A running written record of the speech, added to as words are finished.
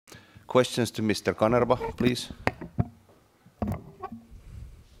Questions to Mr. Kanerva, please.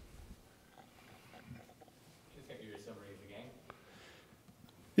 Just get your summary of the game.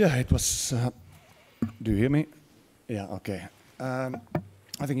 Yeah, it was. Do you hear me? Yeah, okay. I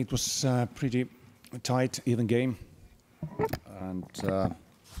think it was a pretty tight, even game. And of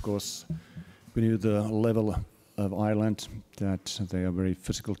course, we knew the level of Ireland, that they are a very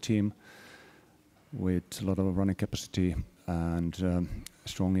physical team with a lot of running capacity and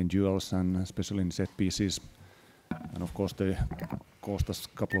strong in duels and especially in set pieces. And of course, they caused us a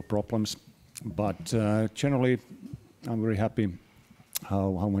couple of problems. But generally, I'm very happy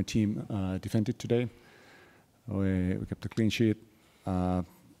how my team defended today. We kept a clean sheet.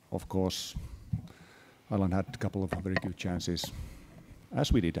 Of course, Ireland had a couple of very good chances,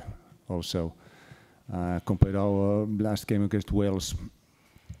 as we did also. Compared to our last game against Wales,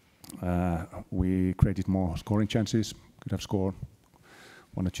 we created more scoring chances, could have scored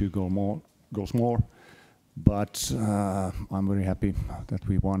 1 or 2 goals more. But I'm very happy that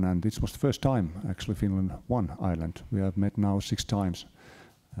we won, and this was the first time actually Finland won Ireland. We have met now 6 times,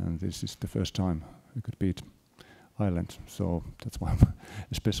 and this is the first time we could beat Ireland, so that's why I'm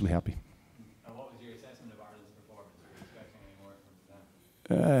especially happy. And what was your assessment of Ireland's performance? Were you expecting any more from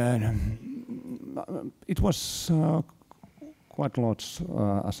them? It was quite a lot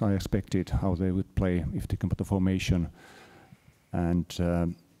as I expected how they would play if they come to the formation, and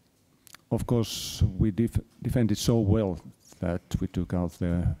of course we defended so well that we took out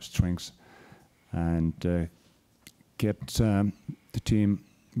their strengths and kept the team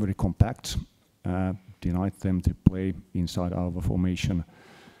very compact, denied them to play inside our formation,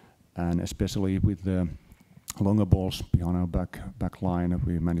 and especially with the longer balls behind our back line,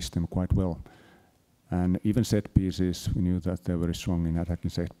 we managed them quite well. And even set pieces, we knew that they're very strong in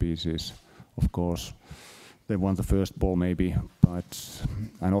attacking set pieces. Of course, they won the first ball maybe,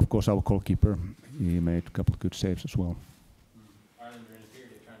 and of course our goalkeeper, he made a couple of good saves as well. Ireland are in a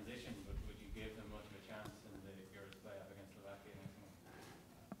period of transition, but would you give them much of a chance in the Euros playoff against Slovakia next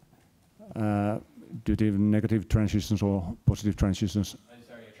month? Do they have negative transitions or positive transitions? I'm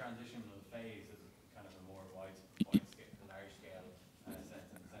sorry, a transitional phase is kind of a more wide scale, large scale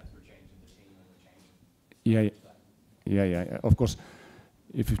sense, in the sense we're changing the team and we're changing. Yeah. Of course,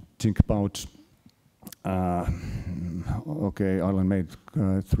 if you think about, okay, Ireland made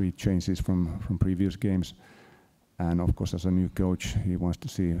 3 changes from previous games, and of course, as a new coach, he wants to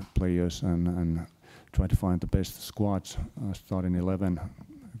see players and try to find the best squads starting 11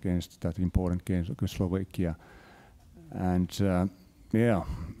 against that important game against Slovakia. And yeah,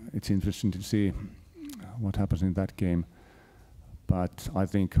 it's interesting to see what happens in that game. But I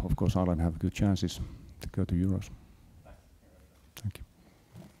think, of course, Ireland have good chances to go to Euros. Thank you.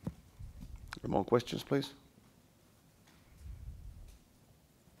 More questions, please?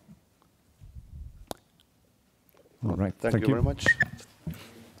 All right. Thank you very much.